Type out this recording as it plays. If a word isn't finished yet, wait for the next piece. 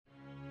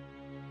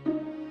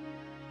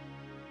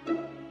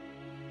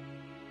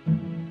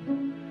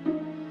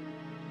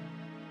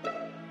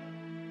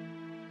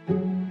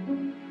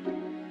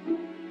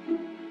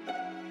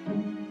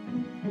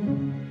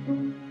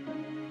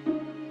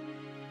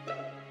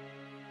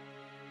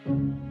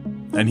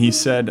And he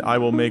said, I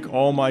will make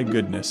all my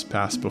goodness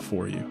pass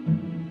before you,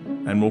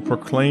 and will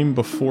proclaim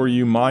before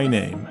you my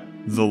name,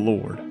 the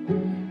Lord.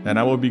 And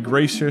I will be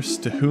gracious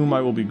to whom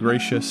I will be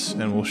gracious,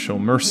 and will show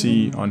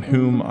mercy on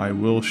whom I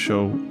will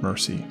show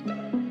mercy.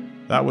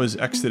 That was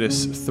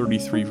Exodus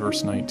 33,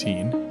 verse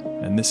 19,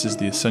 and this is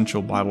the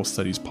Essential Bible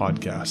Studies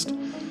podcast.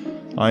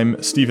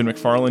 I'm Stephen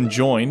McFarland,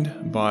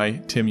 joined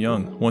by Tim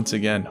Young. Once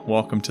again,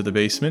 welcome to the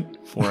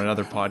basement for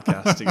another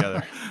podcast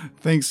together.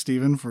 Thanks,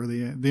 Stephen, for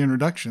the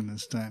introduction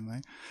this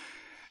time.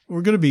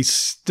 We're going to be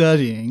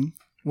studying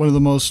one of the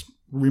most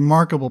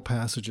remarkable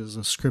passages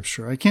of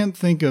Scripture. I can't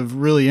think of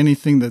really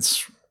anything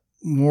that's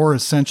more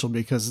essential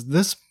because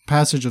this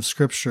passage of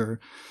Scripture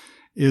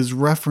is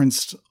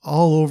referenced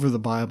all over the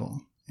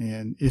Bible.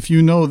 And if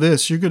you know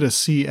this, you're going to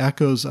see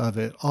echoes of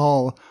it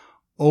all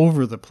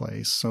over the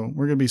place. So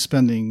we're going to be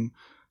spending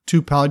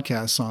 2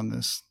 podcasts on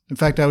this. In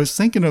fact, I was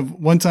thinking of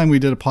one time we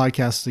did a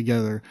podcast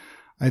together.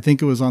 I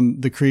think it was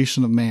on the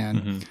creation of man.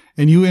 Mm-hmm.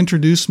 And you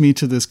introduced me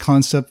to this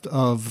concept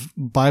of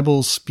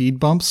Bible speed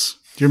bumps.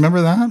 Do you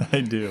remember that?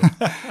 I do.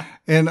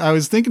 And I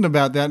was thinking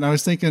about that, and I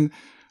was thinking,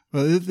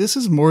 well, this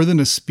is more than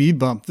a speed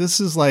bump.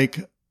 This is like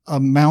a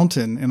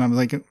mountain. And I'm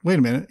like, wait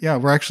a minute. Yeah,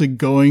 we're actually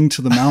going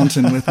to the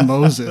mountain with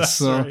Moses.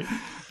 So right.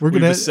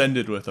 We've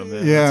ascended with him.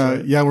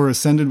 Yeah, we're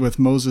ascended with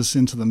Moses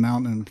into the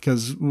mountain,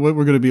 because what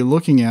we're going to be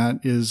looking at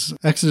is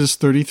Exodus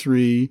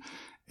 33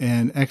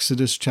 and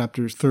Exodus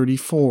chapter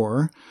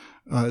 34.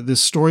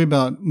 This story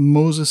about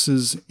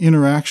Moses'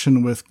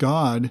 interaction with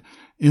God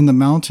in the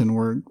mountain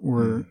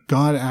where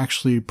God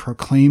actually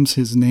proclaims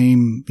his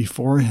name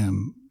before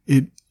him.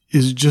 It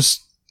is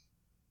just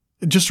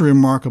a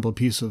remarkable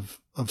piece of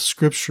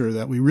Scripture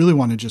that we really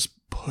want to just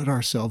put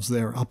ourselves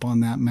there up on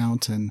that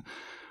mountain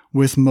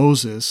with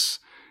Moses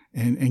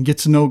and get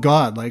to know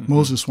God like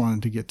Moses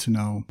wanted to get to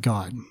know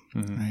God,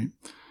 right?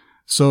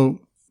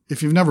 So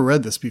if you've never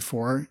read this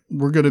before,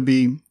 we're going to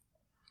be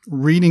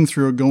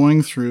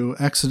going through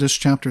Exodus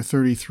chapter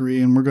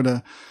 33, and we're going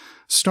to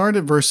start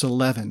at verse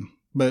 11.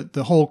 But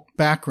the whole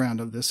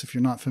background of this, if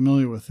you're not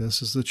familiar with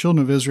this, is the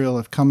children of Israel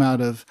have come out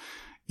of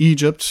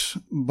Egypt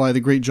by the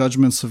great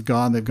judgments of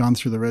God. They've gone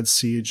through the Red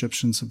Sea.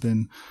 Egyptians have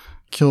been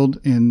killed,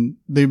 and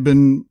they've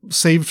been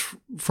saved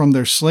from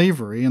their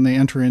slavery, and they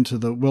enter into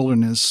the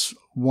wilderness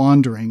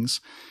wanderings,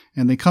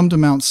 and they come to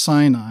Mount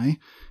Sinai,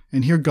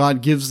 and here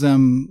God gives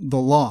them the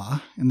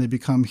law, and they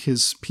become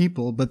his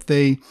people, but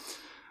they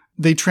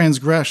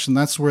transgress, and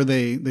that's where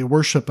they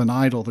worship an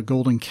idol, the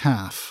golden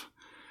calf,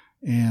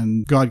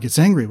 and God gets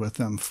angry with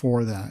them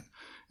for that.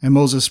 And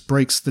Moses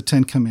breaks the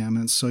 10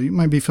 commandments, so you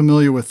might be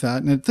familiar with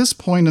that. And at this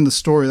point in the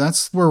story,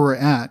 that's where we're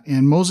at,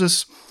 and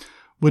Moses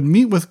would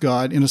meet with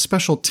God in a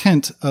special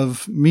tent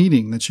of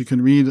meeting that you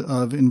can read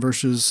of in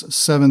verses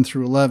 7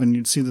 through 11.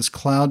 You'd see this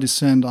cloud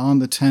descend on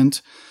the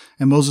tent,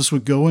 and Moses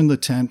would go in the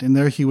tent, and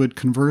there he would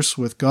converse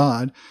with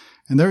God.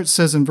 And there it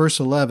says in verse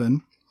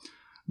 11,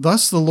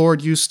 "Thus the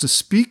Lord used to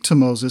speak to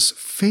Moses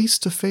face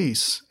to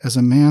face as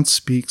a man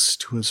speaks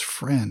to his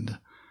friend."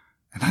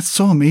 And that's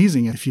so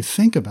amazing if you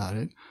think about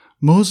it.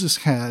 Moses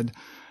had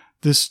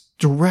this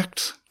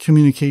direct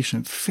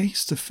communication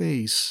face to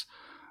face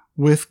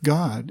with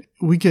God.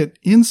 We get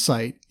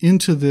insight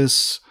into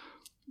this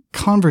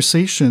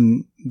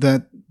conversation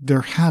that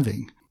they're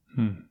having.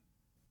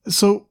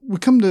 So we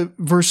come to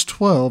verse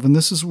 12, and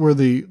this is where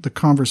the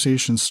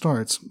conversation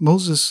starts.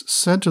 Moses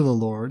said to the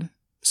Lord,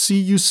 "See,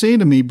 you say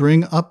to me,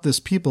 bring up this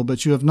people,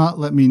 but you have not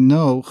let me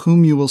know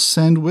whom you will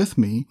send with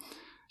me.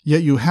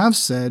 Yet you have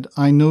said,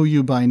 I know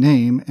you by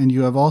name, and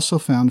you have also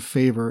found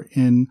favor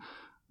in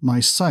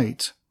my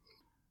sight."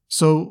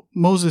 So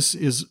Moses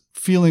is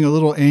feeling a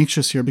little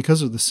anxious here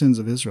because of the sins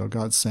of Israel.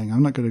 God's saying,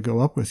 I'm not going to go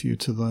up with you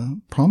to the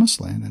promised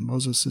land. And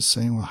Moses is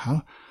saying,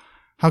 well,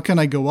 how can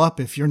I go up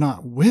if you're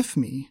not with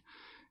me?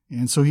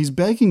 And so he's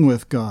begging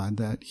with God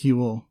that he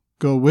will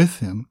go with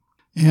him.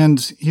 And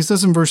he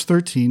says in verse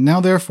 13,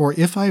 "Now therefore,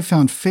 if I have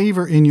found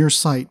favor in your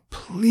sight,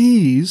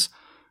 please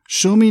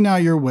show me now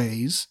your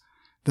ways,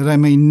 that I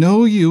may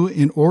know you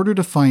in order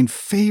to find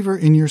favor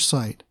in your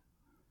sight."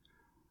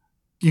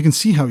 You can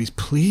see how he's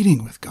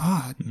pleading with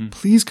God.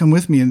 Please come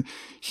with me. And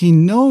he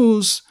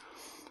knows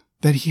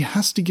that he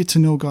has to get to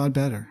know God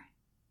better.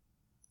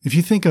 If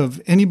you think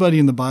of anybody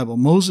in the Bible,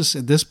 Moses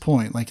at this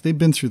point, like they've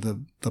been through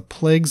the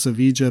plagues of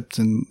Egypt,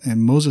 and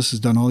Moses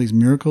has done all these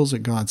miracles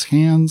at God's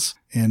hands,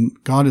 and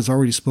God has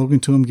already spoken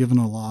to him, given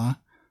a law,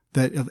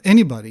 that of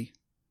anybody,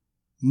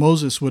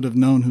 Moses would have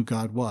known who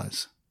God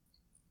was.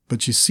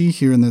 But you see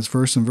here in this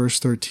verse, in verse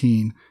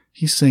 13,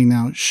 he's saying,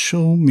 now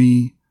show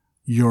me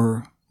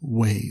your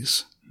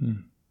ways.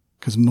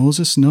 Because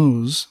Moses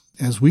knows,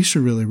 as we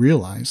should really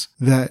realize,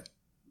 that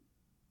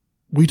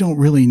we don't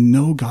really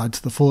know God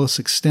to the fullest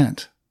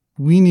extent.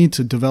 We need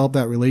to develop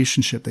that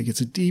relationship that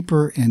gets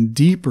deeper and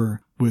deeper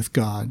with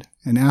God,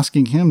 and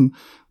asking him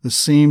the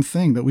same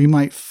thing, that we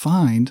might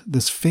find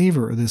this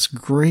favor, this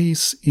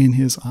grace in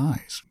his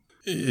eyes.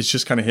 It's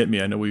just kind of hit me.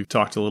 I know we've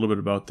talked a little bit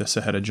about this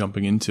ahead of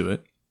jumping into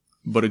it,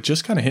 but it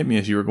just kind of hit me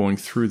as you were going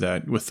through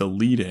that with the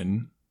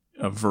lead-in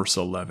of verse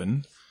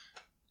 11.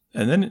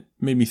 And then it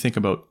made me think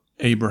about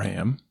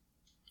Abraham,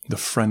 the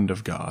friend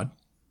of God,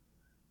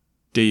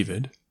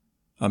 David,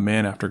 a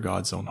man after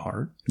God's own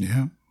heart,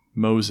 Yeah.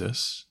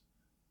 Moses.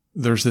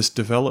 There's this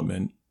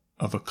development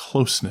of a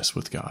closeness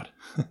with God.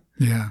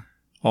 Yeah.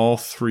 All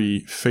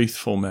three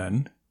faithful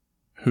men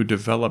who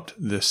developed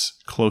this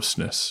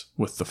closeness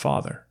with the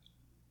Father.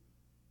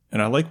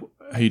 And I like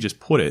how you just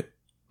put it,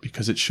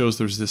 because it shows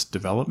there's this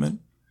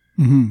development.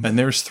 Mm-hmm. And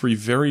there's three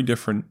very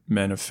different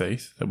men of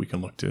faith that we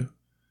can look to.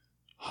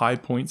 High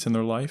points in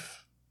their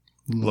life,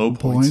 low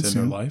points in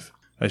their life.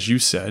 As you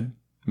said,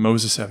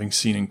 Moses having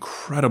seen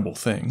incredible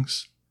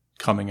things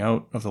coming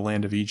out of the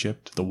land of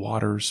Egypt, the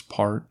waters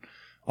part,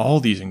 all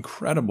these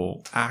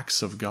incredible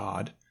acts of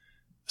God,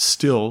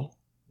 still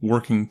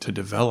working to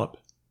develop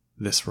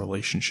this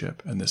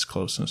relationship and this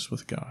closeness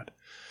with God.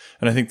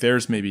 And I think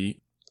there's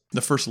maybe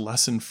the first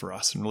lesson for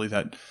us, and really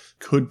that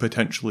could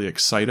potentially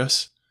excite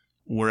us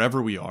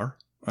wherever we are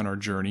on our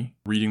journey,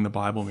 reading the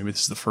Bible. Maybe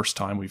this is the first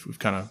time we've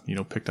kind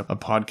of, picked up a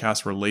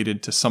podcast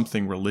related to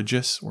something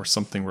religious or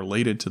something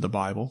related to the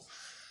Bible.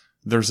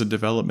 There's a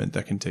development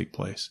that can take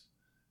place.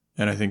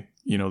 And I think,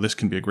 this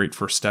can be a great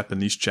first step in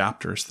these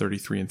chapters.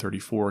 33 and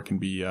 34 can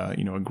be,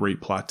 a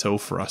great plateau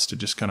for us to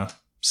just kind of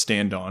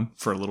stand on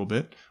for a little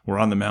bit. We're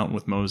on the mountain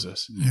with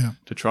Moses,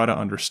 to try to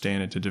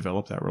understand and to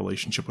develop that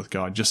relationship with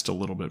God just a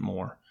little bit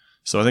more.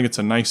 So I think it's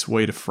a nice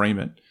way to frame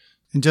it.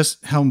 And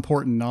just how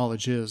important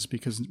knowledge is,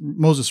 because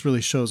Moses really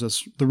shows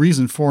us the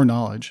reason for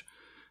knowledge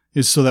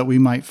is so that we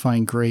might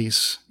find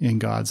grace in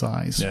God's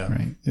eyes,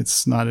 right?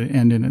 It's not an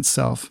end in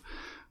itself.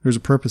 There's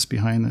a purpose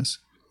behind this.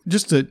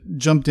 Just to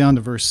jump down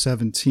to verse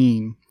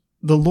 17,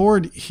 the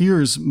Lord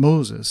hears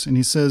Moses, and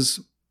he says,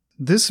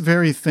 "This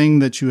very thing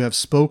that you have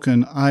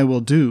spoken I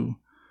will do,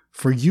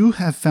 for you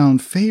have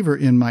found favor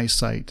in my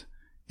sight,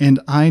 and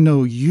I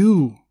know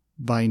you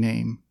by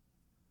name."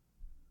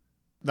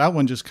 That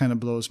one just kind of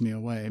blows me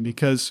away,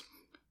 because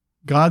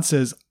God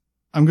says,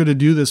 I'm going to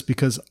do this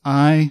because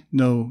I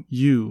know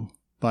you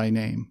by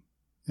name.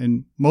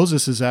 And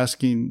Moses is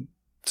asking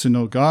to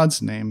know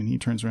God's name, and he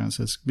turns around and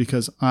says,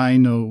 because I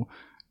know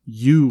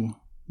you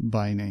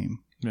by name.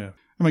 Yeah.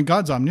 I mean,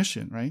 God's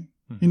omniscient, right?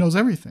 Mm-hmm. He knows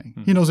everything.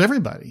 Mm-hmm. He knows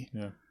everybody.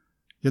 Yeah.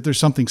 Yet there's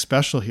something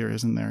special here,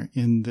 isn't there,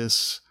 in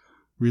this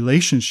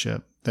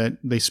relationship that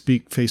they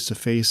speak face to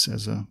face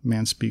as a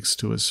man speaks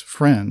to his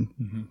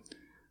friend,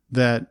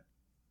 that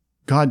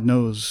God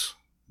knows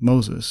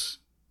Moses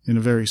in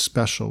a very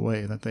special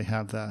way, that they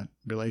have that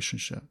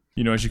relationship.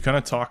 As you kind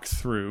of talk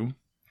through,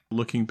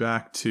 looking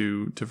back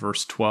to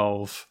verse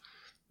 12,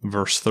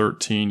 verse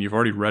 13, you've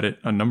already read it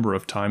a number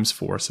of times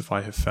for us, if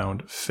I have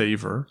found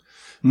favor.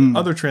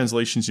 Other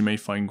translations, you may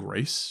find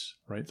grace,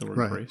 right? The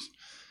word grace.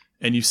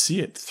 And you see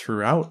it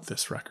throughout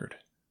this record.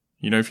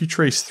 If you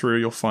trace through,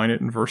 you'll find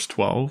it in verse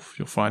 12.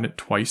 You'll find it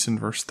twice in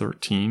verse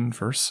 13,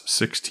 verse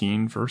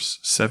 16, verse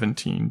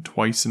 17,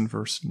 twice in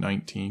verse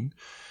 19.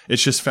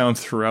 It's just found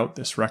throughout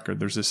this record.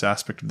 There's this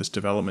aspect of this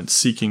development,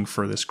 seeking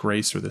for this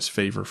grace or this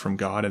favor from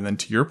God. And then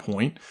to your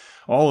point,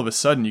 all of a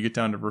sudden you get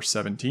down to verse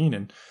 17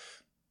 and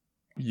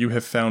you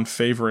have found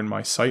favor in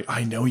my sight.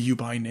 I know you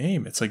by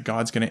name. It's like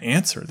God's going to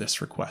answer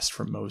this request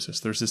from Moses.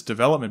 There's this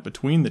development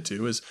between the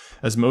two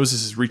as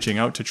Moses is reaching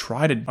out to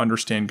try to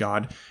understand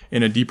God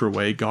in a deeper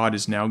way. God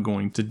is now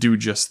going to do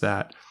just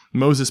that.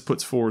 Moses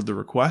puts forward the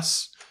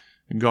requests.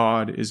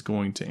 God is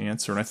going to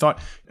answer. And I thought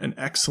an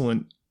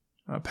excellent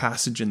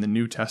passage in the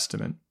New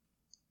Testament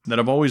that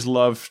I've always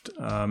loved.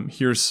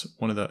 Here's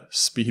one of the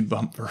speed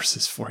bump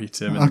verses for you,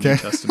 Tim, in the New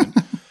Testament.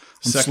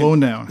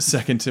 Slowing down.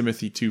 2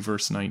 Timothy 2,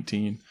 verse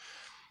 19.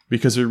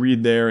 Because we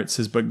read there, it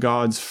says, "But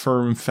God's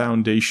firm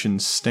foundation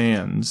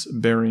stands,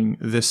 bearing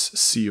this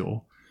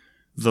seal.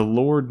 The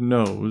Lord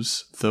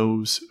knows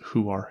those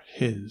who are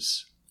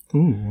his."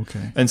 Ooh,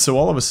 okay. And so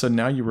all of a sudden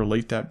now you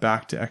relate that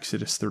back to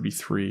Exodus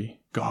 33.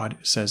 God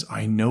says,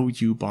 I know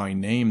you by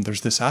name.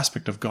 There's this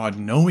aspect of God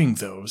knowing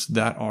those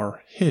that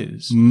are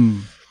his.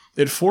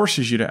 It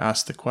forces you to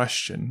ask the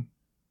question,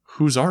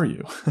 whose are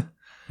you?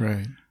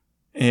 Right.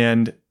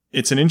 And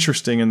it's an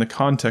interesting in the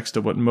context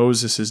of what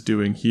Moses is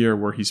doing here,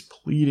 where he's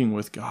pleading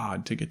with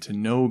God to get to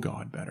know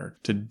God better,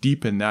 to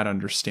deepen that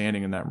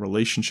understanding and that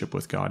relationship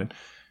with God. And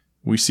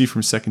we see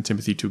from 2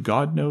 Timothy 2,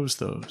 God knows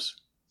those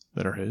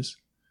that are his.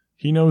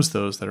 He knows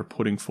those that are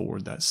putting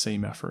forward that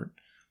same effort,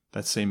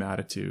 that same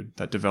attitude,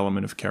 that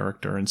development of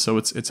character. And so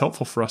it's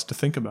helpful for us to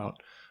think about,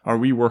 are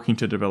we working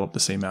to develop the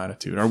same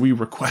attitude? Are we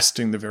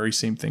requesting the very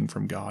same thing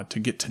from God to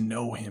get to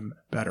know him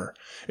better?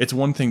 It's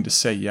one thing to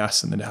say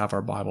yes and then to have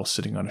our Bible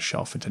sitting on a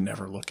shelf and to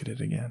never look at it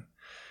again.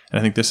 And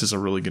I think this is a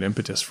really good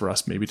impetus for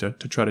us maybe to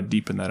try to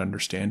deepen that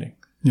understanding.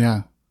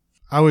 Yeah.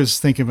 I was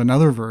thinking of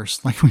another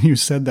verse, like when you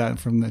said that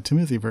from the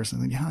Timothy verse, I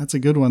think, yeah, that's a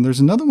good one. There's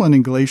another one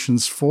in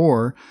Galatians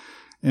 4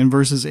 in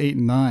verses 8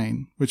 and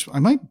 9, which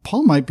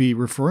Paul might be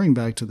referring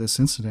back to this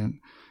incident.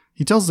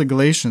 He tells the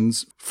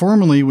Galatians,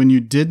 "Formerly, when you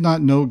did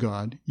not know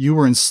God, you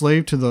were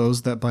enslaved to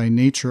those that by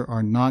nature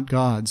are not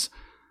God's.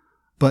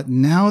 But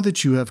now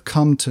that you have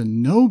come to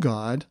know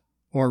God,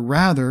 or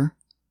rather,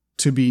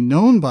 to be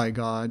known by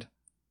God,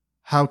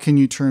 how can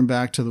you turn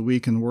back to the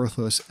weak and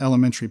worthless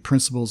elementary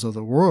principles of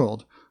the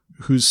world,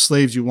 whose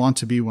slaves you want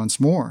to be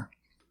once more?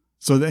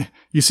 So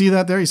you see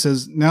that there? He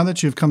says, now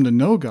that you've come to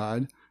know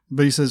God,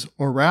 but he says,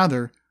 or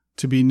rather,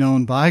 to be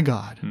known by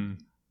God.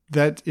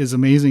 That is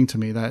amazing to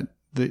me, that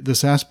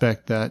this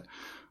aspect that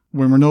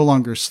when we're no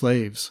longer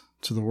slaves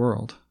to the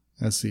world,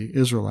 as the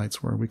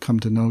Israelites were, we come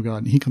to know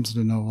God and he comes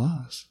to know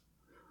us.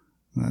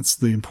 And that's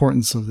the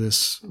importance of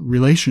this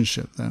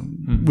relationship that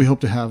we hope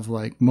to have,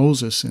 like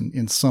Moses,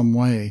 in some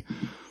way,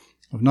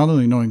 of not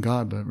only knowing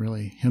God, but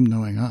really him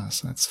knowing us.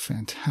 That's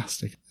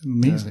fantastic.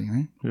 Amazing,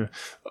 right?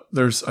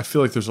 Yeah. I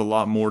feel like there's a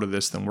lot more to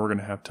this than we're going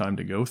to have time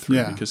to go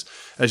through, because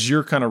as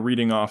you're kind of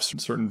reading off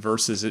certain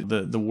verses,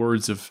 the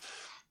words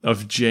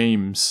of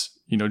James,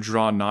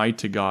 draw nigh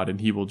to God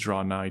and he will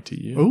draw nigh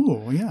to you.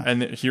 Oh, yeah.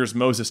 And here's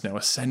Moses now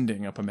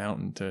ascending up a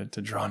mountain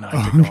to draw nigh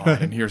to God.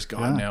 Right. And here's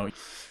God now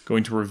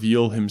going to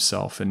reveal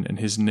himself and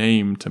his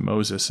name to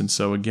Moses. And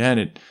so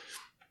again,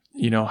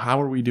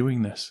 how are we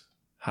doing this?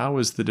 How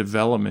is the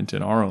development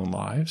in our own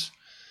lives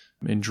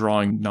in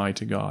drawing nigh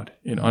to God,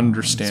 in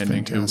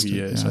understanding who he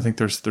is? Yeah. I think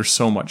there's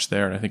so much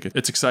there. And I think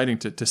it's exciting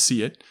to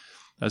see it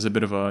as a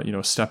bit of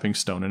a stepping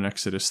stone in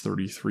Exodus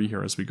 33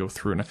 here as we go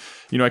through.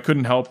 And I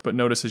couldn't help but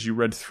notice as you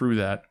read through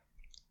that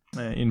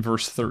in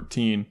verse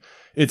 13,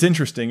 it's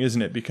interesting,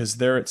 isn't it? Because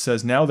there it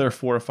says, now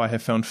therefore, if I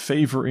have found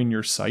favor in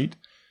your sight,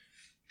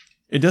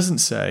 it doesn't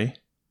say,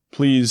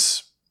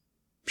 please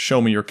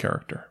show me your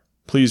character.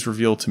 Please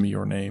reveal to me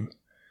your name.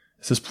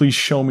 It says, please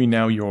show me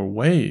now your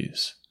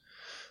ways.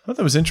 I thought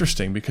that was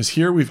interesting because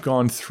here we've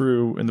gone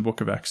through in the book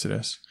of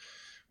Exodus.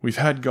 We've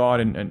had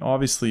God, and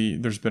obviously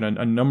there's been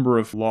a number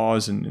of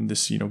laws, and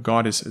this,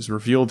 God has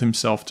revealed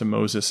himself to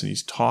Moses, and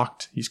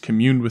he's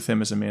communed with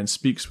him as a man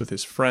speaks with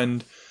his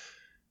friend.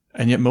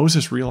 And yet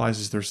Moses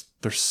realizes there's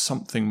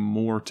something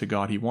more to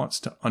God. He wants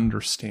to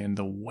understand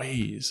the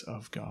ways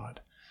of God.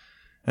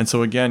 And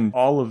so again,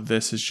 all of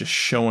this is just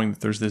showing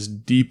that there's this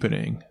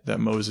deepening that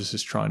Moses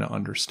is trying to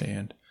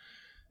understand.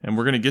 And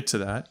we're going to get to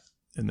that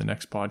in the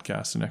next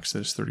podcast in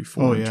Exodus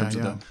 34 in terms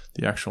of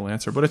the actual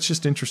answer. But it's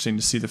just interesting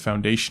to see the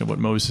foundation of what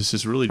Moses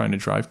is really trying to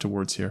drive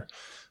towards here,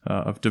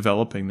 of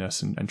developing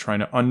this and trying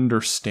to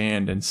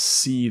understand and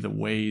see the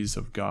ways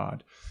of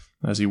God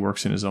as he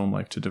works in his own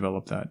life to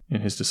develop that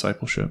in his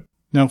discipleship.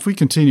 Now, if we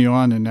continue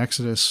on in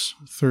Exodus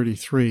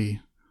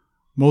 33,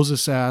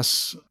 Moses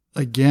asks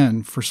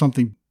again for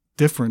something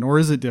different, or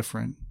is it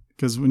different?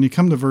 Because when you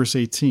come to verse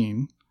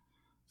 18, it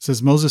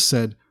says, Moses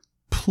said,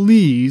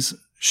 please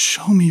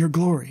show me your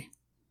glory.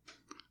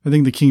 I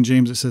think the King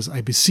James, it says,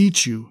 I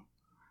beseech you.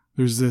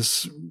 There's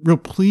this real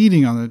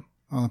pleading on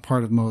the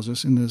part of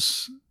Moses in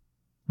this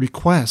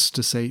request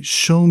to say,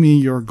 show me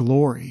your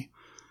glory.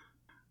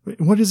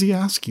 What is he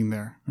asking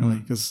there? Really?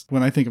 Because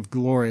when I think of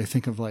glory, I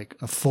think of like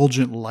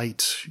effulgent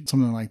light,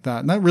 something like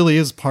that. And that really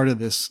is part of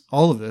this.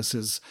 All of this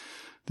is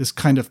this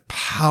kind of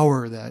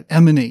power that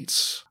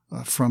emanates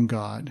from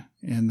God,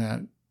 and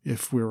that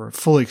if we were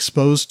fully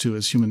exposed to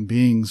as human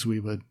beings, we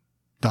would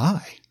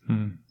die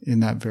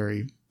in that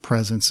very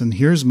presence. And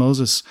here's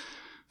Moses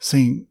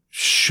saying,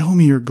 show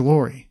me your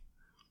glory.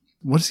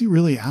 What is he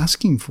really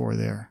asking for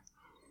there?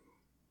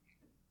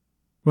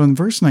 Well, in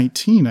verse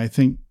 19, I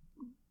think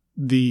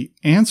the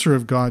answer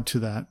of God to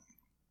that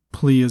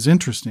plea is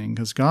interesting,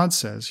 because God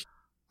says,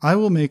 I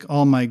will make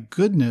all my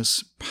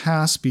goodness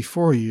pass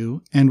before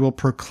you and will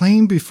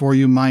proclaim before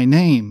you my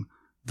name,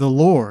 the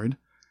Lord,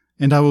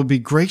 and I will be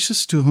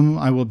gracious to whom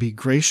I will be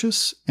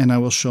gracious, and I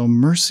will show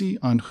mercy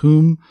on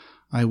whom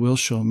I will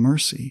show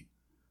mercy.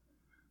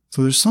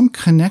 So there's some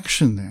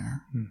connection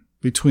there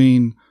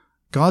between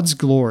God's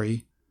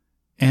glory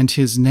and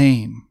his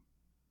name.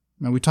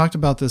 Now, we talked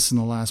about this in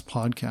the last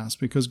podcast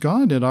because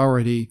God had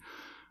already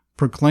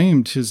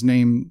proclaimed his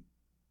name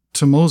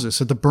to Moses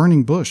at the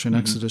burning bush in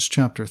Exodus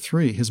chapter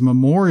 3, his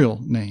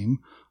memorial name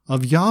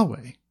of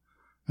Yahweh.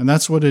 And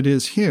that's what it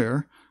is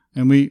here.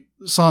 And we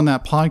saw in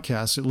that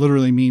podcast, it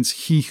literally means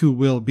he who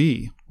will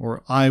be,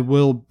 or I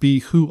will be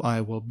who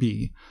I will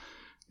be,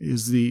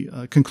 is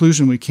the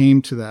conclusion we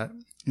came to that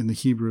in the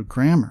Hebrew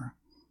grammar.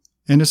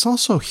 And it's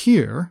also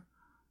here,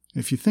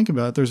 if you think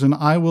about it, there's an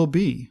I will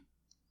be.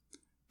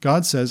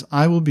 God says,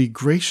 I will be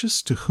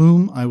gracious to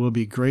whom I will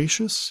be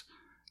gracious,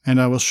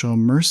 and I will show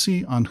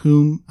mercy on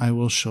whom I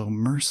will show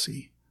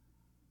mercy.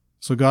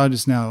 So God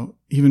is now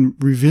even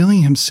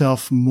revealing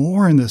himself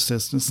more in this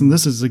instance, and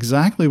this is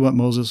exactly what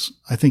Moses,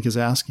 I think, is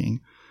asking.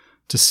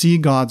 To see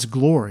God's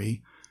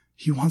glory,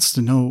 he wants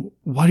to know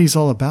what he's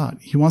all about.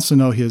 He wants to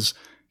know his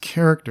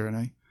character.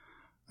 And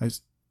I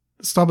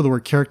stop at the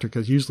word character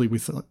because usually we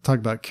talk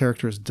about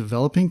character as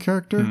developing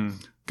character.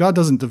 God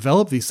doesn't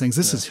develop these things.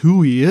 This is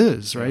who he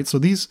is, right? So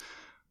these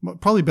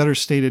probably better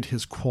stated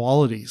his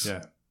qualities,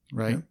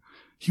 right? Yeah.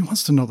 He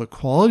wants to know the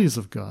qualities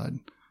of God.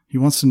 He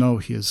wants to know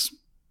his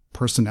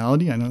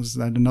personality. I know, is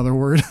that another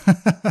word?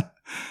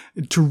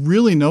 To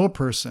really know a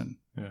person,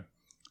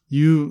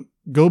 you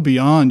go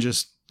beyond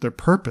just their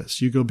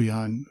purpose. You go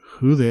beyond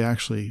who they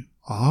actually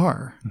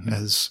are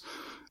as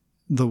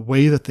the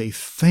way that they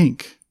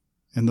think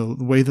and the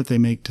way that they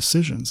make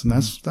decisions. And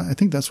I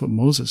think that's what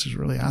Moses is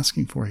really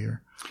asking for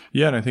here.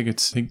 Yeah, and I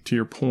think to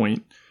your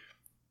point,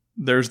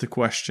 there's the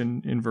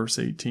question in verse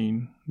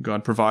 18.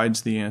 God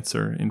provides the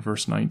answer in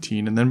verse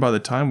 19. And then by the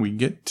time we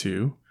get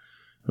to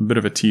a bit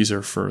of a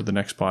teaser for the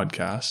next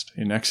podcast,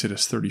 in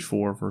Exodus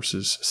 34,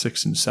 verses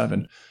 6 and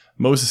 7,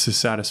 Moses is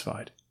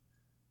satisfied.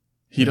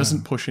 He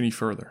doesn't push any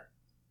further.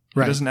 He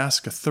doesn't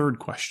ask a third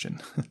question,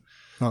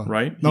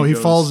 right? No, he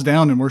falls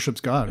down and worships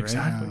God,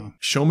 exactly. Right?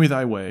 Show me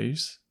thy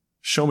ways,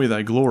 show me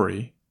thy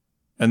glory.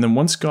 And then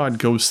once God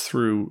goes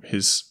through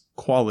his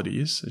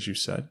qualities, as you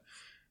said,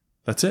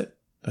 that's it.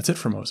 That's it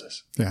for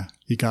Moses. Yeah,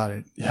 he got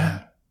it.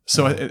 Yeah.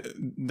 So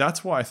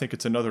that's why I think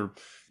it's another,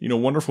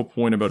 wonderful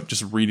point about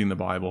just reading the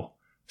Bible.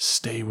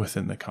 Stay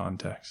within the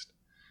context.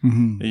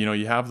 Mm-hmm.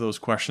 You have those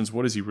questions.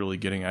 What is he really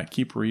getting at?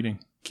 Keep reading.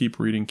 Keep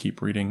reading.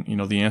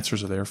 The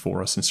answers are there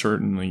for us. And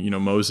certainly,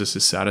 Moses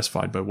is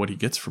satisfied by what he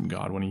gets from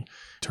God when he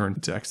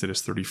turned to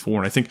Exodus 34.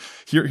 And I think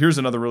here's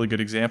another really good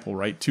example,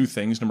 right? Two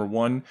things. Number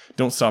one,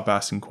 don't stop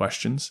asking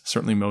questions.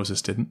 Certainly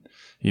Moses didn't,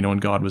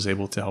 and God was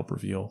able to help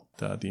reveal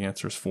the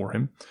answers for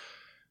him.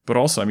 But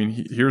also,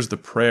 here's the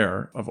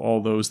prayer of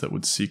all those that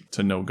would seek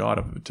to know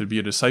God, to be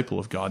a disciple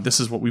of God. This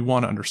is what we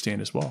want to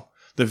understand as well.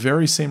 The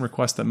very same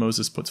request that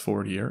Moses puts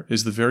forward here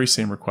is the very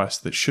same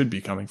request that should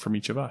be coming from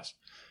each of us.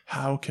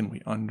 How can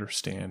we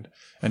understand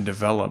and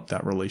develop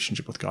that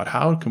relationship with God?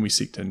 How can we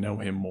seek to know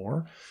him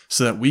more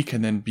so that we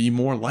can then be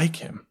more like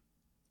him?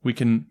 We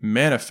can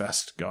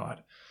manifest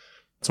God.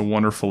 It's a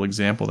wonderful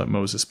example that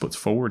Moses puts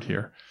forward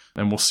here,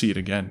 and we'll see it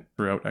again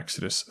throughout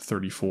Exodus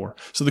 34.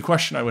 So the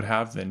question I would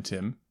have then,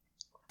 Tim,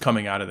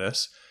 coming out of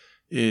this,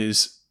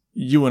 is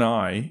you and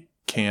I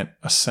can't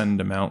ascend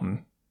a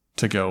mountain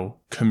to go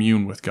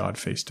commune with God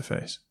face to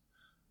face.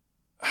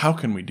 How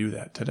can we do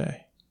that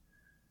today?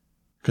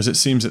 Because it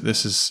seems that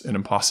this is an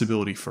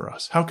impossibility for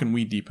us. How can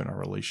we deepen our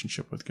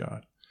relationship with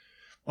God?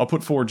 I'll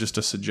put forward just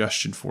a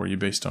suggestion for you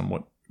based on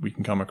what we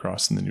can come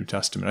across in the New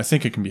Testament. I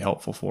think it can be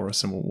helpful for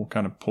us, and we'll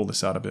kind of pull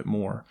this out a bit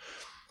more.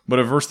 But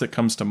a verse that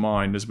comes to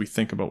mind as we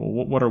think about,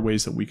 what are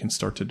ways that we can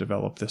start to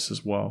develop this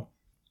as well?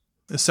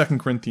 2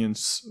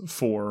 Corinthians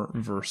 4,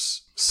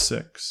 verse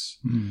 6.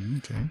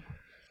 Okay.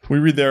 We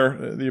read there,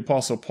 the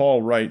Apostle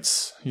Paul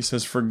writes, he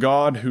says, "For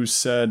God, who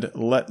said,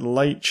 'Let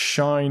light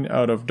shine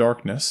out of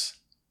darkness,'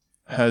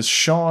 has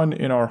shone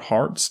in our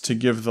hearts to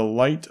give the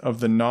light of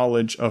the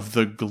knowledge of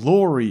the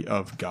glory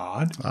of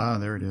God."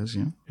 There it is,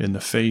 yeah. "In the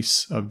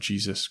face of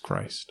Jesus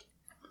Christ."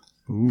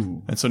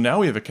 Ooh. And so now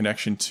we have a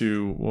connection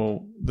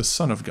to, the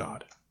Son of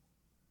God.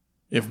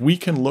 If we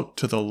can look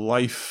to the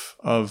life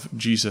of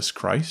Jesus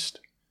Christ,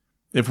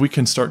 if we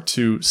can start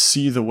to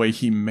see the way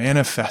he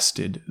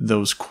manifested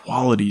those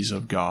qualities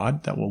of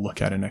God that we'll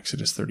look at in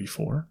Exodus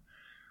 34,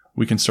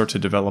 we can start to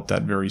develop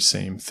that very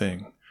same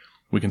thing.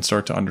 We can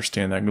start to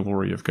understand that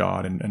glory of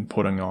God and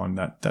putting on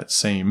that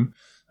same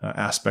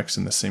aspects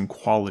and the same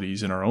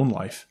qualities in our own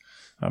life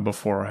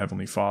before our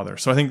Heavenly Father.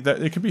 So I think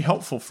that it can be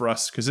helpful for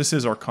us, because this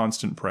is our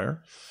constant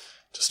prayer,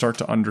 to start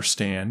to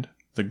understand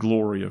the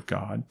glory of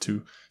God,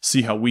 to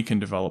see how we can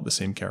develop the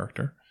same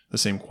character, the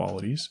same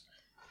qualities.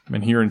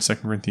 And here in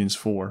 2 Corinthians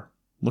 4,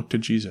 look to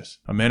Jesus,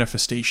 a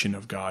manifestation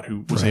of God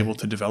who was able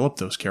to develop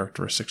those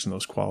characteristics and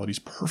those qualities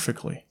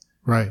perfectly.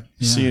 Right.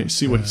 Yeah.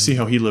 See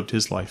how he lived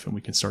his life, and we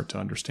can start to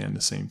understand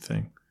the same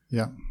thing.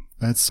 Yeah.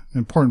 That's an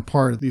important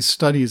part of these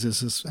studies,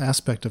 is this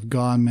aspect of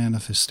God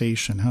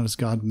manifestation. How does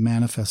God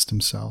manifest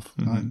himself?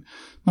 Mm-hmm.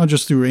 Not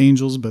just through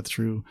angels, but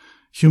through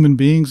human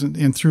beings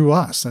and through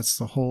us. That's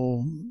the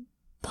whole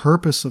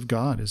purpose of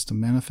God, is to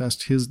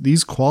manifest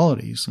these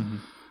qualities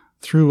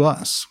through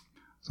us.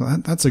 So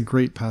that's a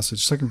great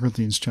passage, 2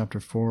 Corinthians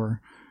chapter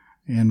 4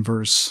 and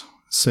verse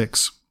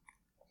 6.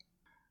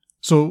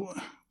 So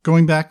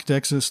going back to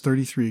Exodus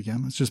 33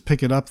 again, let's just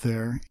pick it up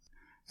there.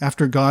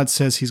 After God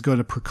says he's going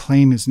to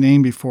proclaim his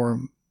name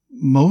before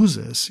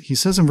Moses, he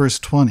says in verse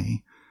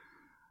 20,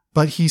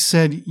 "But he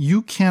said,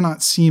 'You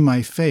cannot see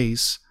my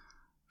face,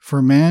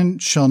 for man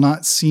shall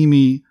not see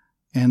me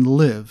and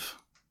live.'"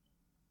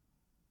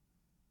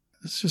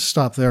 Let's just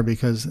stop there,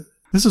 because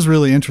this is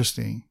really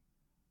interesting.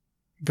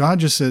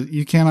 God just said,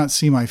 "You cannot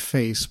see my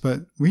face,"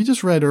 but we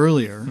just read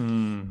earlier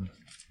in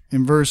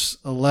verse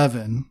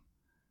 11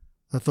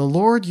 that the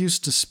Lord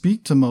used to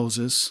speak to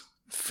Moses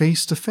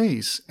face to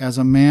face, as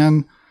a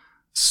man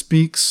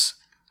speaks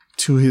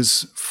to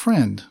his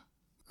friend.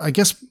 I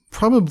guess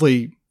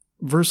probably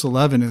verse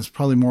 11 is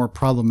probably more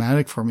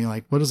problematic for me.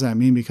 Like, what does that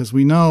mean? Because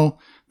we know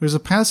there's a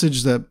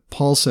passage that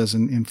Paul says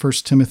in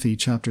 1 Timothy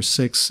chapter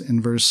 6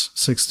 and verse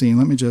 16.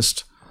 Let me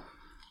just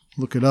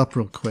look it up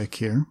real quick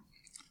here.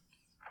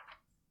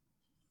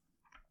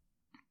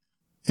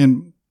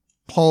 And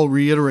Paul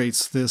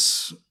reiterates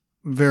this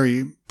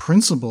very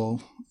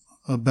principle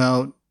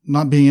about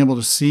not being able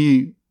to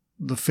see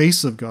the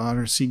face of God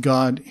or see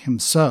God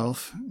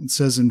himself. It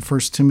says in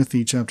 1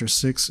 Timothy chapter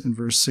 6 and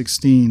verse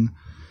 16,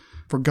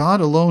 "For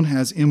God alone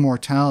has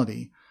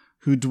immortality,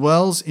 who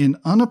dwells in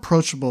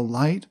unapproachable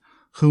light,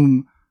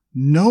 whom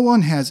no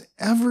one has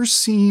ever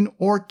seen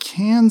or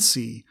can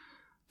see.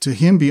 To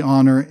him be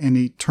honor and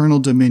eternal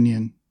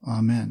dominion.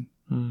 Amen.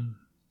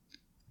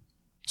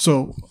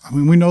 So,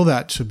 we know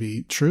that to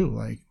be true.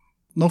 Like,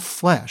 no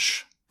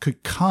flesh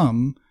could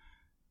come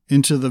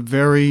into the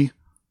very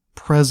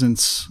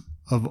presence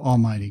of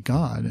Almighty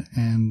God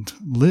and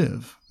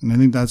live. And I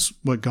think that's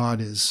what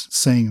God is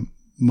saying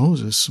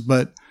Moses.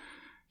 But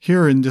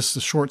here in just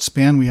a short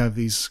span, we have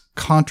these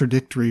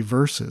contradictory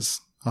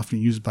verses, often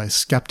used by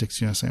skeptics,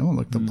 saying, oh,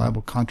 look, the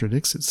Bible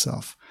contradicts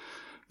itself.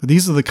 But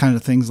these are the kind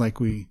of things like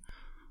we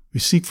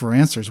seek for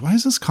answers. Why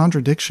is this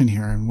contradiction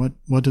here? And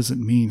what does it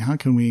mean? How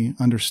can we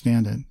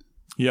understand it?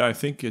 Yeah, I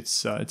think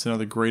it's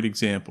another great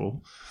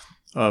example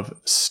of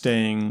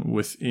staying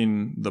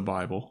within the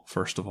Bible,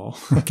 first of all.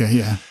 Okay,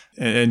 yeah.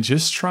 And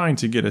just trying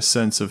to get a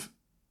sense of,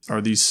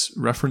 are these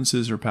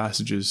references or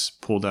passages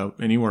pulled out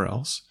anywhere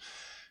else?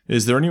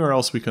 Is there anywhere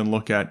else we can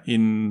look at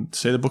in,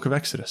 say, the book of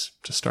Exodus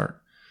to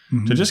start?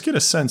 To just get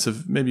a sense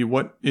of maybe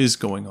what is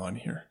going on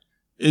here.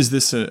 Is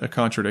this a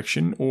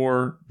contradiction?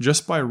 Or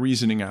just by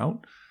reasoning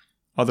out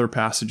other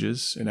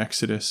passages in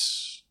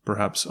Exodus,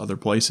 perhaps other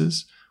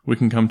places, we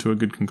can come to a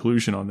good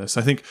conclusion on this.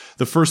 I think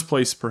the first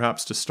place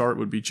perhaps to start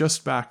would be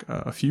just back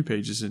a few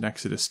pages in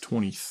Exodus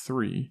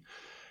 23,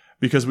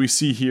 because we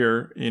see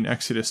here in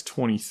Exodus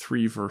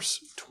 23,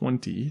 verse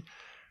 20,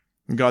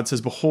 God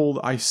says, "Behold,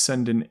 I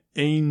send an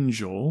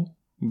angel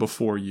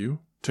before you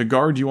to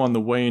guard you on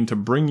the way and to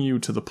bring you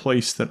to the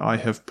place that I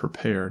have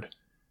prepared.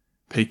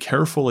 Pay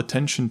careful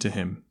attention to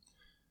him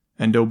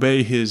and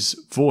obey his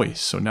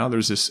voice." So now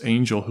there's this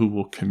angel who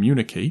will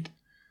communicate.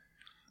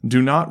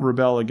 "Do not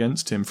rebel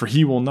against him, for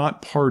he will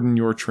not pardon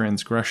your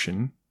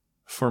transgression,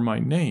 for my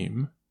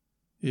name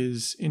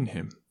is in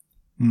him."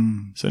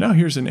 So now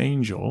here's an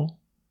angel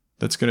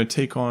that's going to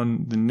take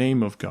on the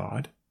name of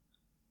God,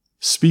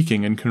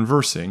 speaking and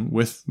conversing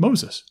with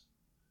Moses.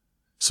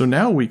 So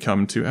now we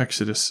come to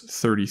Exodus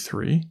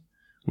 33.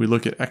 We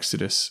look at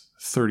Exodus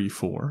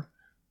 34,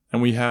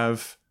 and we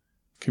have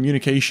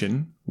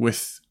communication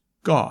with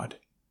God.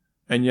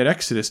 And yet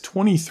Exodus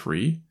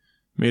 23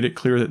 made it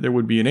clear that there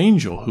would be an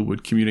angel who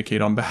would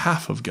communicate on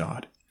behalf of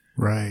God.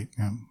 Right.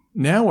 Yeah.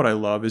 Now what I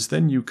love is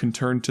then you can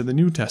turn to the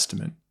New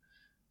Testament.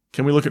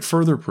 Can we look at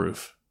further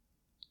proof?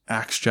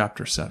 Acts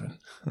chapter 7.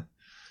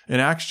 In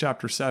Acts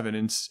chapter 7,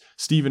 and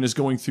Stephen is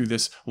going through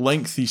this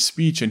lengthy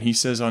speech, and he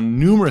says on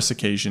numerous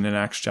occasions in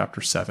Acts chapter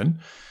 7,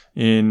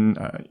 in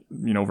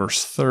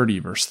verse 30,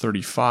 verse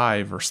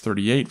 35, verse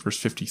 38, verse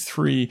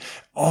 53,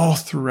 all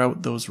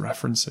throughout those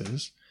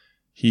references,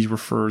 he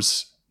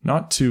refers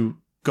not to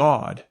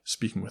God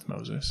speaking with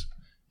Moses.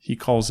 He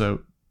calls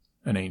out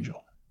an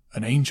angel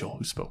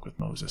who spoke with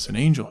Moses, an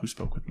angel who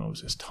spoke with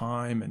Moses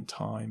time and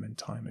time and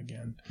time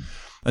again.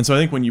 And so I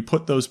think when you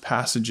put those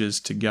passages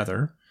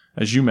together,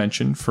 as you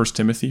mentioned, 1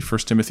 Timothy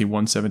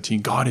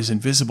 1:17, God is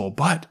invisible,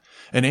 but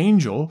an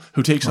angel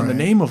who takes on the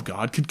name of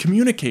God could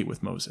communicate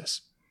with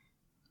Moses.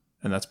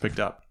 And that's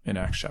picked up in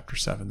Acts chapter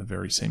 7, the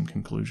very same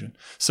conclusion.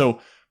 So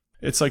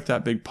it's like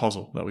that big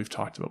puzzle that we've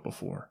talked about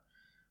before.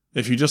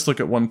 If you just look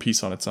at one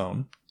piece on its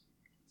own,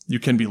 you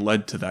can be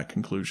led to that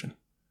conclusion.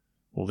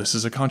 Well, this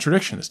is a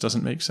contradiction. This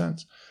doesn't make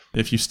sense.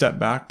 If you step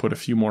back, put a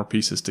few more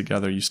pieces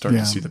together, you start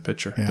to see the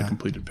picture, the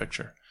completed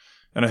picture.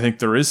 And I think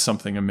there is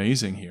something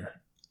amazing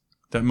here,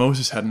 that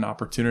Moses had an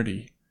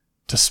opportunity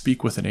to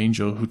speak with an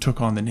angel who took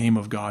on the name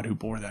of God, who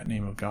bore that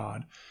name of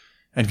God,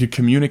 and could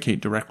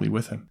communicate directly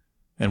with him.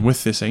 And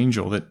with this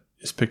angel that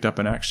is picked up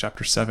in Acts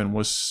chapter 7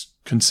 was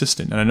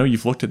consistent. And I know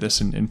you've looked at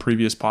this in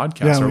previous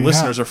podcasts. Our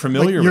listeners are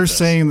familiar with this. You're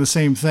saying the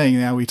same thing.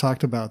 Now, we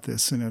talked about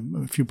this in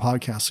a few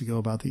podcasts ago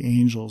about the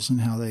angels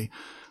and how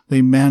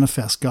they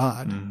manifest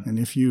God. And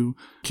if you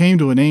came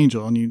to an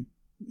angel and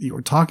you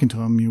were talking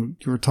to him, you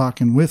were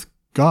talking with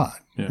God,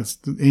 because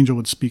the angel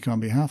would speak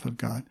on behalf of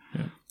God.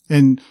 Yeah.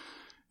 And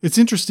it's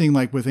interesting,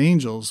 like with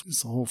angels,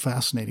 it's a whole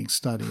fascinating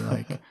study.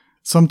 Like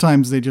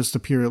sometimes they just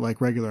appear like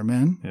regular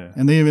men,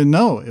 and they even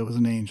know it was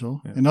an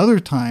angel. And other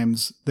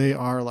times they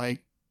are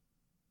like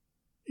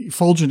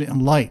effulgent in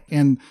light,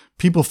 and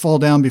people fall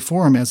down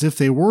before him as if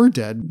they were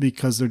dead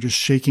because they're just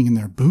shaking in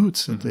their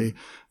boots at the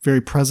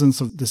very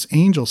presence of this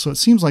angel. So it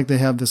seems like they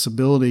have this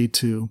ability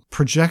to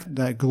project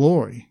that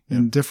glory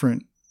in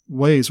different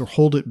ways or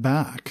hold it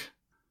back.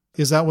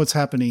 Is that what's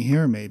happening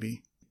here?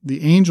 Maybe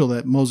the angel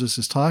that Moses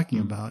is talking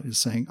about is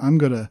saying, I'm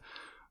going to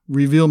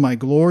reveal my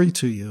glory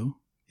to you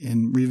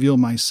and reveal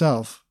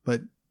myself,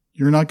 but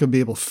you're not going to be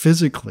able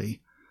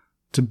physically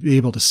to be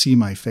able to see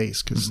my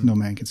face, because no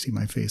man can see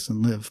my face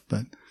and live.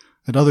 But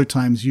at other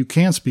times you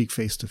can speak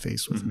face to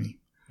face with me.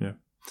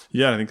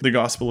 Yeah, I think the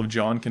Gospel of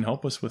John can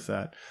help us with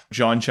that.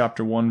 John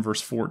chapter 1,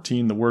 verse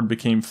 14, the Word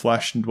became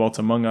flesh and dwelt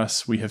among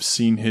us. We have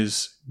seen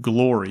his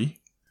glory.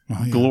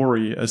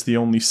 Glory as the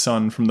only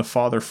Son from the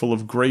Father, full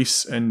of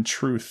grace and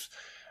truth.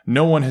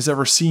 No one has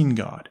ever seen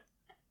God.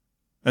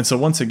 And so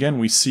once again,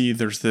 we see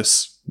there's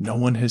this, no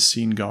one has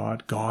seen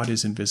God. God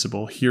is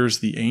invisible. Here's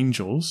the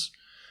angels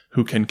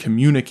who can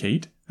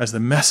communicate as the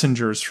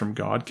messengers from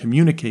God,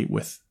 communicate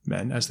with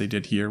men, as they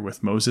did here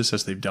with Moses,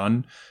 as they've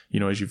done,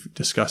 as you've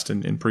discussed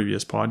in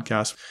previous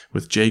podcasts,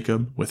 with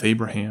Jacob, with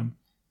Abraham.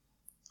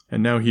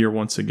 And now here,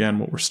 once again,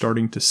 what we're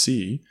starting to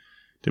see,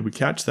 did we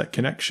catch that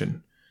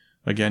connection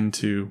again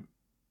to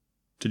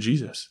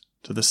Jesus,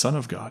 to the Son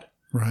of God,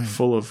 right,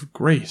 full of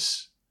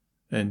grace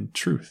and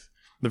truth?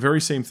 The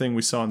very same thing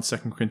we saw in 2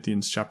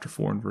 Corinthians chapter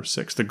 4 and verse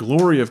 6, the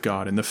glory of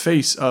God in the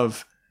face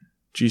of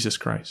Jesus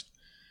Christ.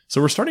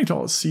 So we're starting to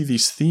all see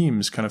these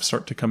themes kind of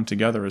start to come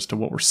together as to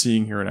what we're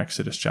seeing here in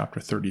Exodus chapter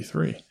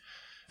 33.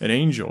 An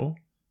angel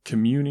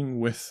communing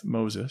with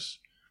Moses,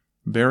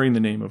 bearing the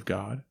name of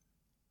God.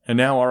 And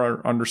now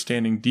our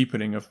understanding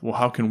deepening of, well,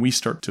 how can we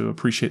start to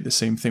appreciate the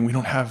same thing? We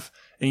don't have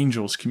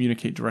angels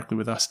communicate directly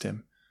with us,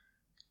 Tim.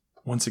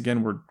 Once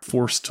again, we're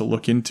forced to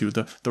look into,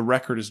 the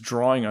record is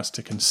drawing us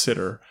to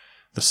consider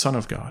the Son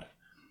of God.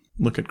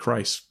 Look at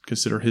Christ,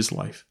 consider his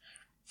life,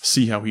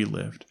 see how he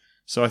lived.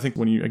 So I think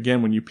when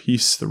you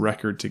piece the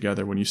record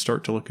together, when you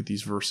start to look at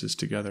these verses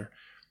together,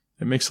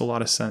 it makes a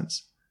lot of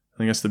sense. I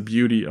think that's the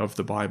beauty of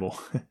the Bible.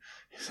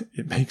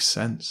 It makes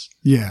sense.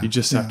 Yeah. You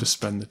just have to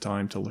spend the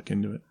time to look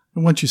into it.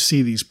 And once you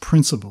see these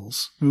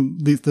principles,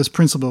 this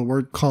principle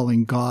we're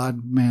calling God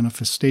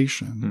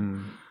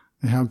manifestation,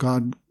 and how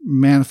God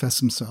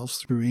manifests himself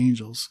through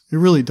angels, it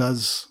really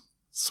does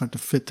start to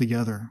fit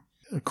together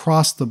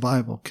across the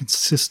Bible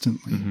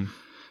consistently.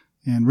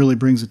 And really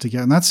brings it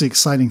together. And that's the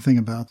exciting thing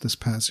about this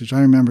passage.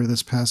 I remember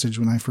this passage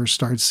when I first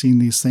started seeing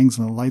these things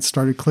and the lights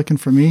started clicking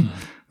for me.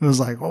 It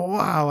was like, oh,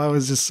 wow, I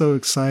was just so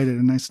excited.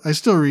 And I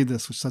still read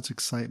this with such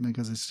excitement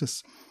because it's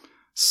just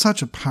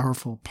such a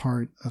powerful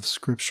part of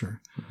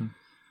Scripture.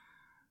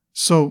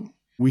 So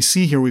we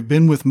see here, we've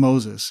been with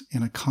Moses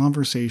in a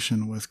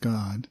conversation with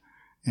God,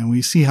 and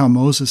we see how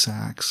Moses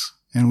acts.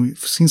 And we've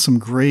seen some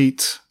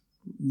great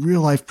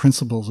real-life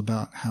principles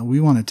about how we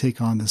want to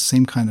take on this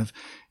same kind of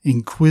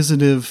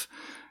inquisitive,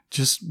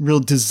 just real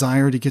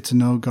desire to get to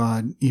know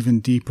God even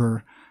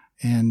deeper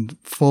and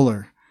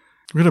fuller.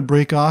 We're going to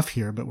break off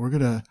here, but we're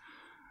going to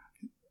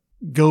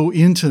go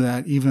into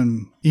that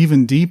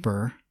even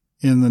deeper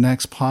in the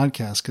next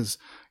podcast, because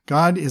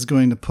God is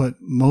going to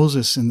put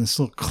Moses in this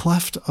little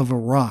cleft of a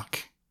rock.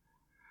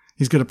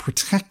 He's going to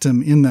protect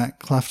him in that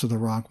cleft of the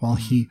rock while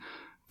he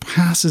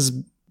passes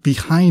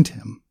behind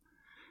him.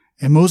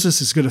 And Moses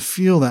is going to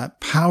feel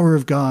that power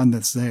of God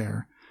that's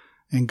there.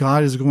 And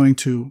God is going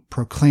to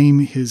proclaim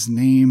his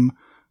name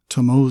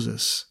to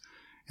Moses.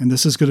 And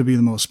this is going to be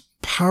the most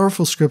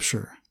powerful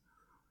scripture,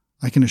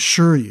 I can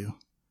assure you,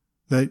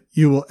 that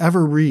you will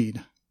ever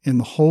read in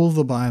the whole of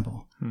the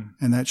Bible.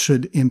 And that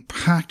should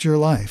impact your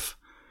life.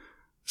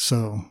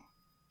 So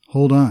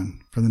hold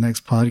on for the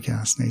next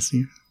podcast,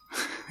 Nacy.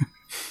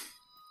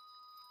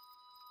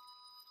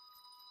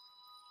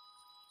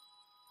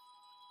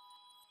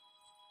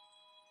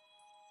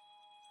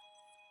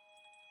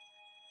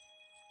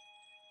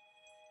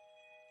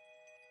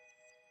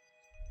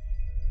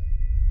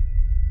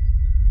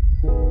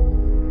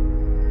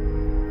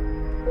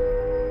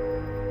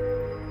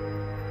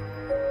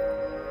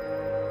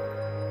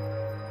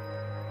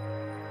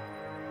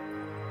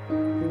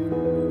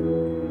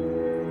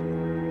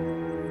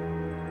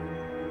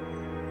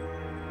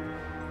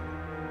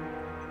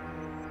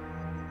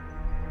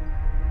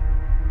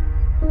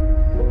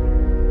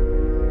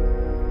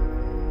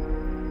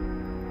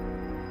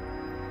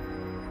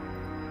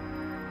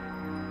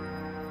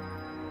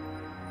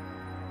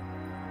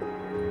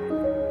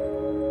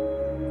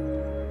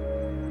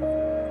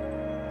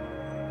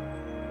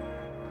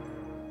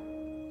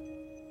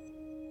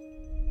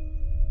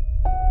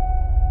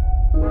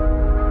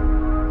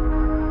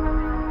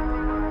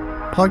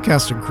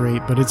 Podcasts are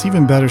great, but it's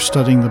even better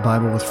studying the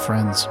Bible with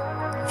friends.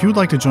 If you would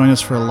like to join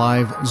us for a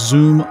live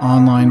Zoom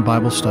online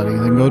Bible study,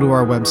 then go to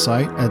our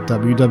website at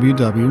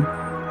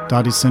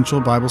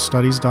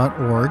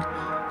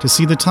www.essentialbiblestudies.org to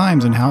see the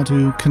times and how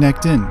to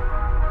connect in.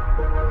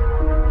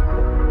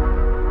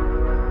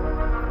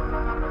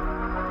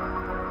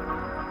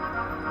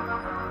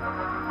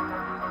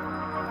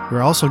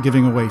 We're also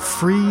giving away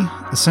free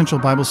Essential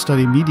Bible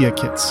Study media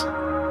kits.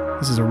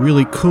 This is a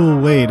really cool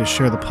way to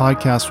share the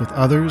podcast with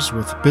others,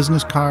 with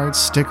business cards,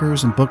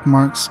 stickers, and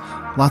bookmarks,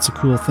 lots of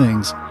cool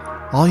things.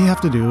 All you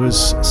have to do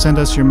is send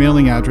us your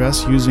mailing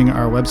address using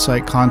our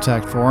website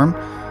contact form,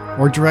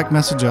 or direct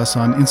message us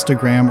on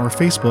Instagram or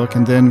Facebook,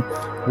 and then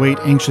wait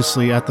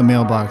anxiously at the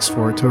mailbox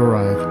for it to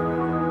arrive.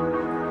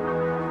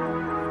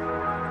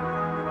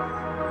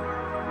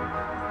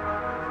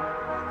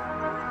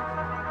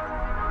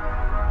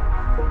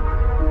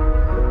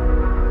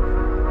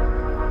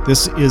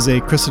 This is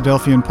a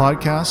Christadelphian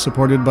podcast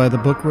supported by the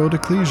Book Road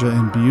Ecclesia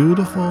in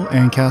beautiful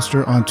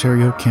Ancaster,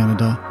 Ontario,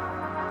 Canada.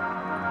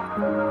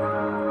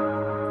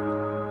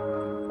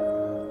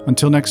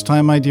 Until next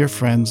time, my dear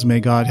friends, may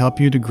God help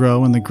you to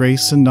grow in the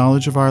grace and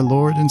knowledge of our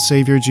Lord and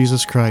Savior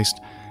Jesus Christ.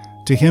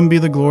 To him be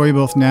the glory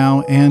both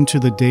now and to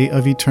the day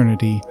of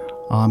eternity.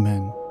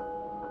 Amen.